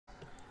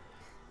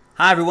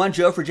Hi everyone,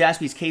 Joe for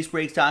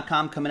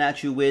JaspysCaseBreaks.com coming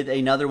at you with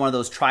another one of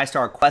those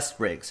TriStar Quest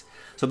breaks.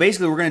 So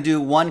basically we're going to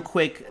do one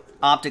quick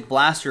Optic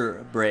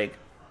Blaster break.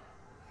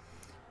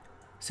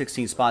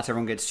 16 spots,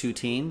 everyone gets 2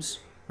 teams.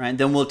 Right?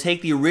 Then we'll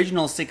take the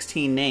original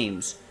 16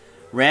 names,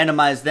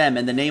 randomize them,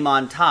 and the name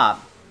on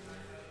top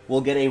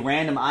will get a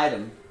random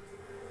item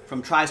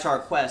from TriStar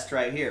Quest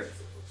right here.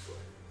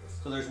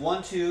 So there's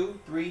 1,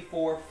 2, 3,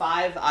 4,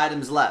 5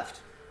 items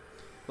left.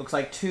 Looks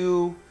like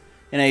 2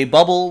 in a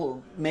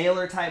bubble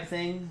mailer type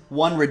thing.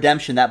 1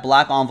 redemption. That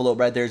black envelope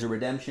right there is a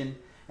redemption.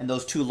 And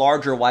those 2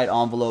 larger white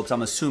envelopes,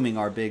 I'm assuming,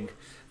 are big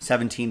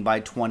 17 by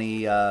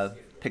 20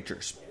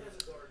 pictures.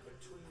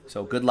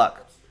 So good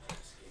luck.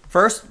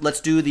 First,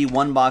 let's do the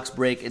one box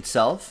break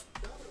itself.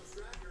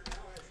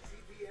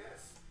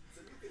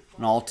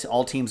 And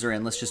all teams are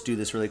in. Let's just do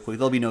this really quick.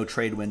 There'll be no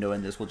trade window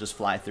in this. We'll just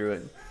fly through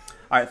it.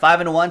 All right,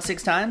 5 and a 1,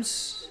 6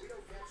 times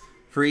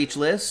for each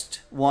list.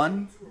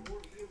 1,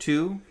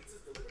 2,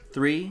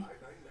 3,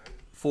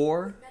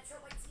 4,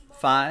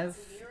 5,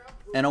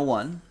 and a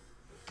 1.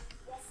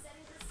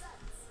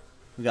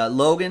 We got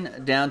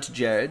Logan down to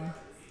Jared.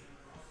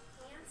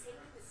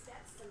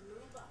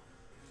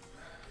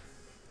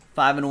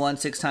 5 and a 1,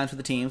 6 times for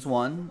the teams.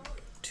 1,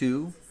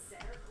 2,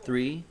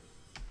 3,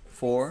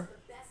 4,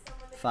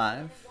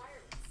 5,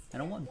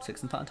 and a 1.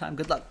 6 and time.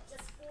 Good luck.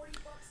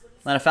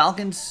 Atlanta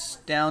Falcons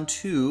down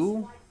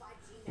to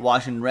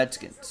Washington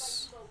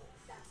Redskins.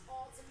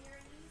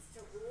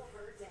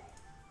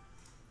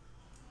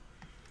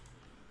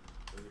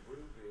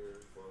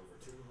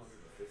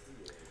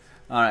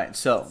 All right,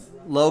 so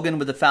Logan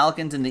with the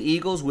Falcons and the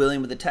Eagles,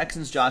 William with the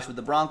Texans, Josh with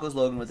the Broncos,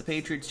 Logan with the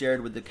Patriots,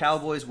 Jared with the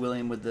Cowboys,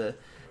 William with the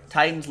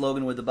Titans,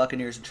 Logan with the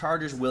Buccaneers and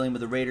Chargers, William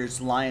with the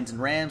Raiders, Lions,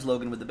 and Rams,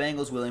 Logan with the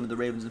Bengals, William with the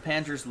Ravens and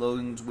Panthers,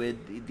 Logan's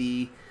with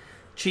the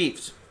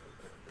Chiefs.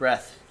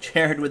 Breath.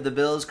 Jared with the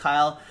Bills,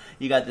 Kyle,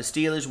 you got the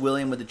Steelers,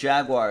 William with the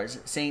Jaguars,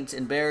 Saints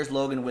and Bears,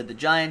 Logan with the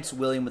Giants,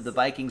 William with the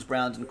Vikings,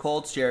 Browns, and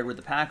Colts, Jared with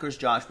the Packers,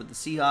 Josh with the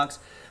Seahawks,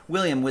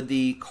 William with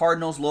the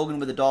Cardinals, Logan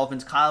with the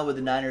Dolphins, Kyle with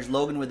the Niners,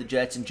 Logan with the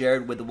Jets, and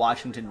Jared with the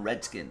Washington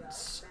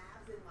Redskins.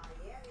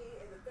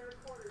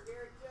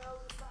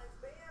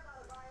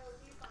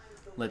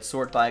 Let's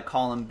sort by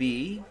column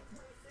B.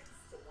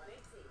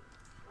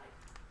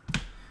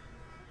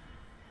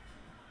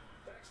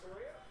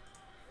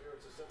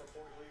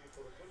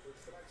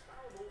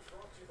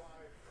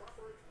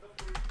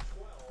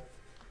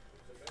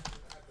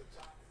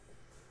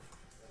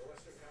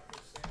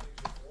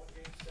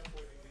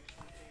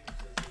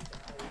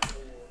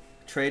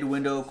 Trade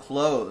window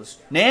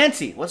closed.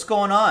 Nancy, what's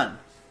going on?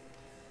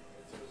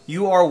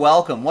 You are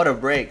welcome. What a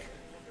break.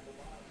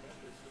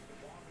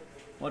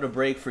 What a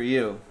break for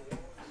you.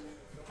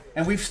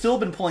 And we've still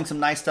been pulling some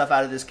nice stuff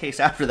out of this case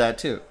after that,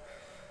 too.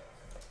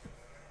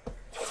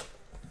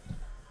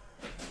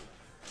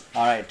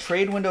 All right,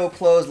 trade window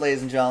closed,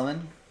 ladies and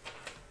gentlemen.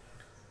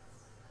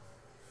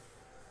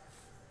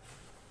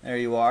 There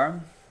you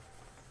are.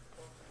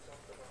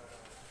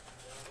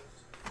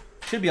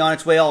 Should be on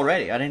its way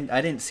already. I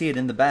didn't see it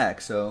in the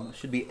bag, so it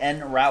should be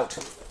en route.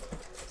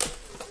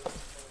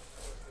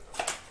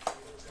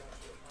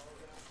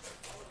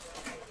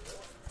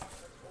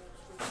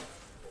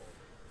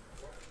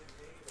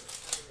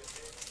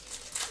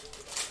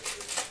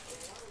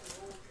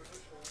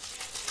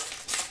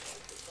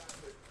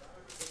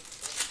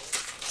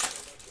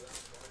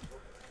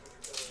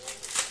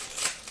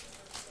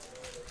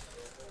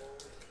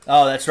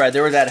 Oh, that's right.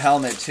 There was that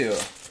helmet too.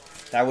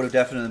 That would have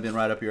definitely been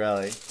right up your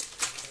alley.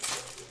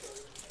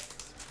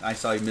 I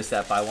saw you miss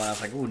that by 1. I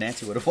was like, ooh,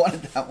 Nancy would have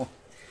wanted that one.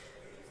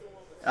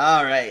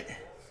 All right.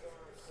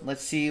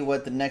 Let's see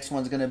what the next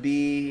one's going to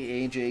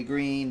be. A.J.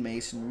 Green,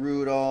 Mason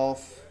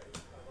Rudolph.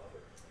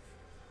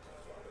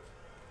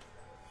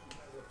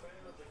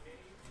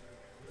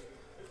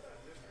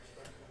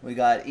 We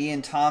got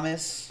Ian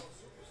Thomas,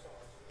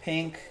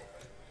 pink,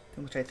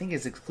 which I think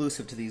is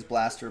exclusive to these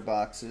blaster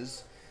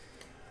boxes.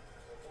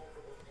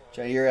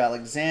 Jair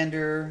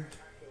Alexander.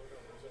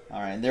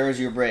 All right, there was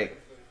your break.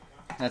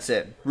 That's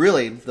it.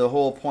 Really, the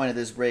whole point of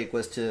this break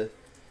was to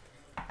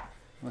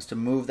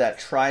move that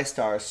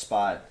TriStar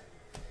spot.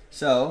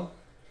 So,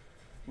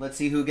 let's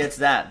see who gets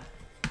that.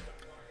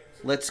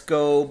 Let's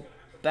go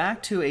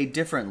back to a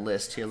different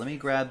list here. Let me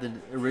grab the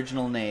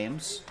original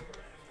names.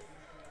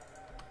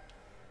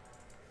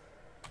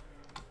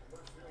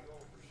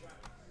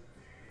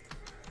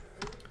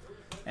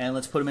 And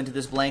let's put them into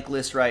this blank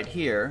list right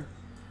here.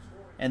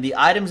 And the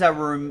items that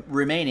were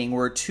remaining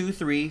were 2,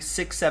 3,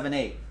 6, 7,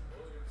 8.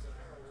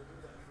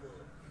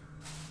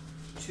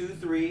 2,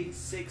 3,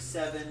 6,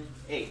 7,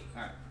 8.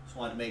 All right, just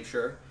wanted to make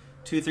sure.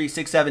 2, 3,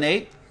 6, 7,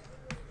 8.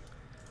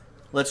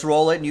 Let's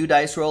roll it. New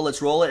dice roll.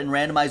 Let's roll it and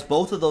randomize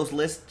both of those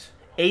lists.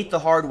 8 the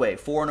hard way.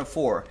 4 and a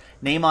 4.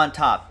 Name on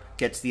top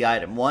gets the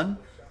item. 1,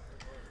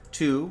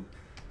 2,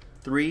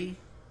 3,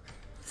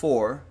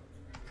 4,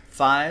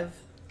 5,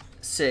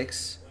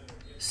 6,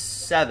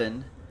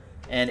 7,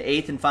 and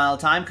 8th and final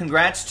time.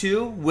 Congrats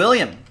to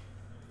William.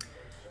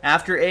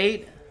 After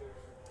 8,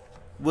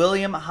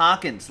 William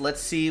Hawkins.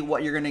 Let's see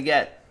what you're going to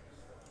get.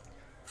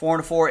 4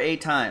 and a 4,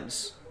 8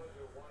 times.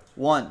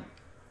 1,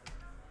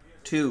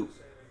 2,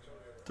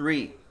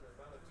 3,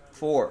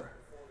 4,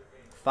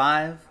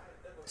 5,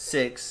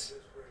 6,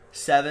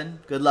 7.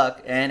 Good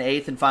luck. And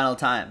 8th and final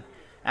time.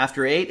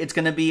 After 8, it's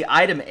going to be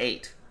item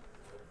 8.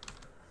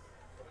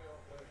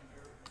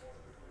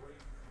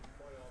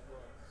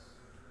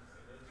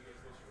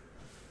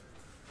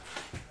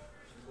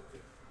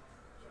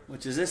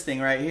 Which is this thing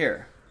right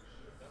here.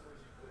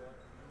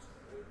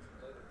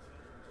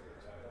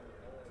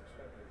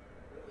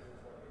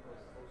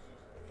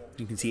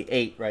 You can see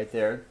 8 right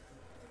there.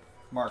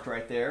 Marked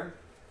right there.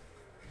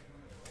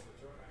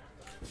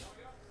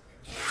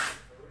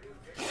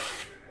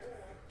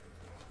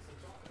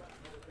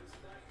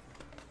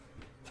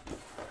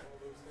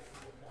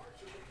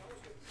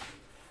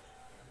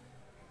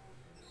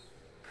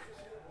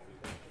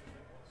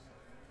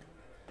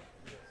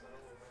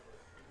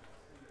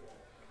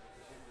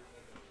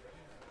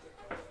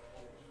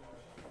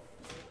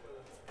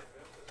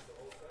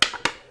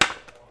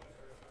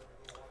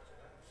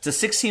 It's a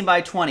 16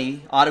 by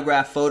 20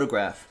 autograph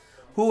photograph.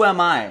 Who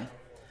am I?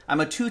 I'm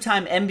a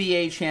 2-time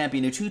NBA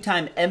champion, a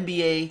 2-time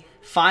NBA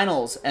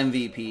Finals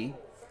MVP,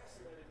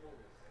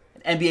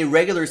 an NBA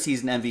regular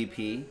season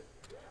MVP,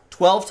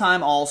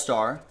 12-time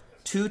All-Star,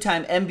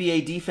 2-time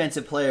NBA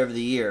Defensive Player of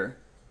the Year,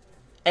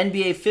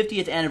 NBA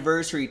 50th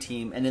Anniversary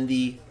Team, and in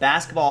the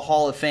Basketball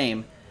Hall of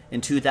Fame in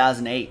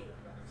 2008.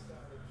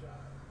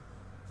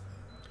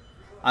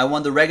 I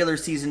won the regular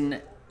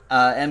season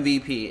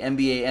MVP,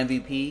 NBA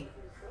MVP,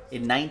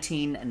 in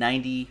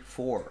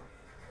 1994.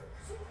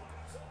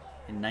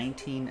 In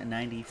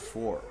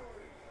 1994.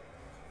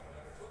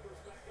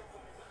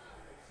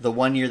 The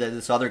one year that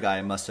this other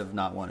guy must have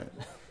not won it.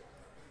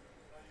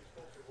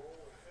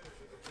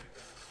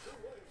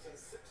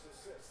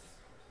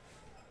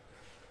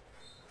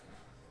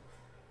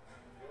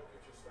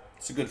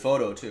 It's a good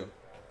photo, too.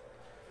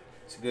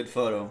 It's a good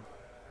photo.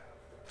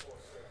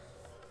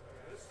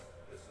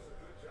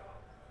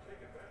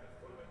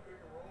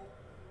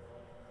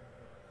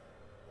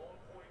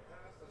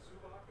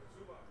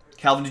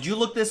 Calvin, did you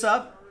look this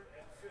up?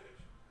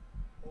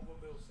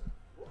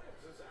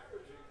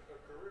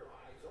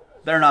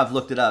 Better not have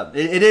looked it up.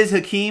 It is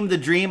Hakeem the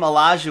Dream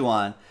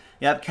Olajuwon.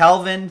 Yep,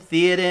 Calvin,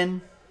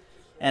 Theoden,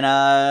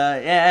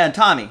 and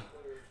Tommy,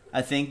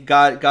 I think,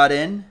 got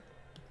in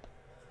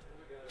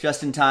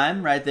just in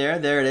time right there.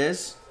 There it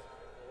is.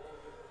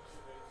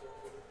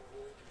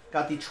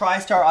 Got the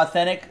TriStar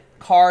Authentic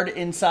card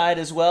inside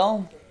as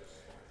well.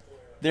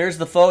 There's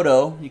the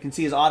photo. You can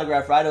see his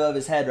autograph right above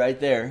his head right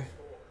there.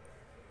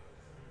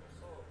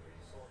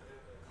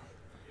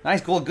 Nice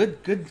goal.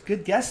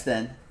 Good guess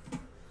then.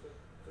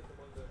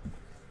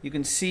 You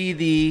can see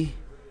the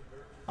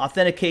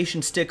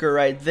authentication sticker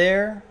right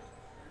there.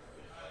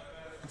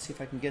 Let's see if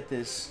I can get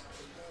this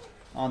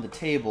on the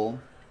table.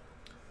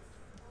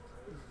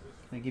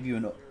 Can I give you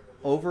an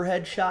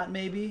overhead shot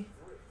maybe?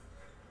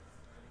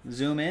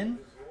 Zoom in,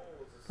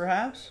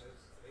 perhaps?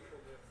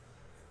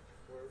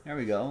 There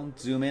we go.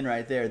 Zoom in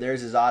right there. There's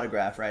his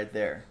autograph right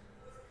there.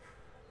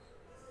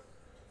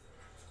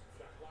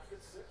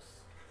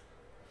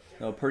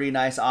 So pretty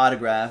nice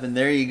autograph, and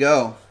there you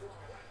go.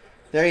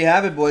 There you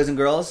have it, boys and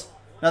girls.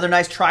 Another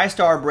nice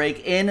TriStar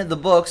break in the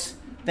books.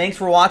 Thanks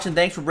for watching.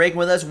 Thanks for breaking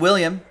with us.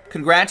 William,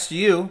 congrats to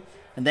you,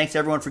 and thanks to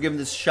everyone for giving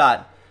this a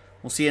shot.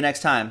 We'll see you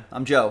next time.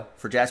 I'm Joe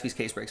for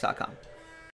JaspysCaseBreaks.com.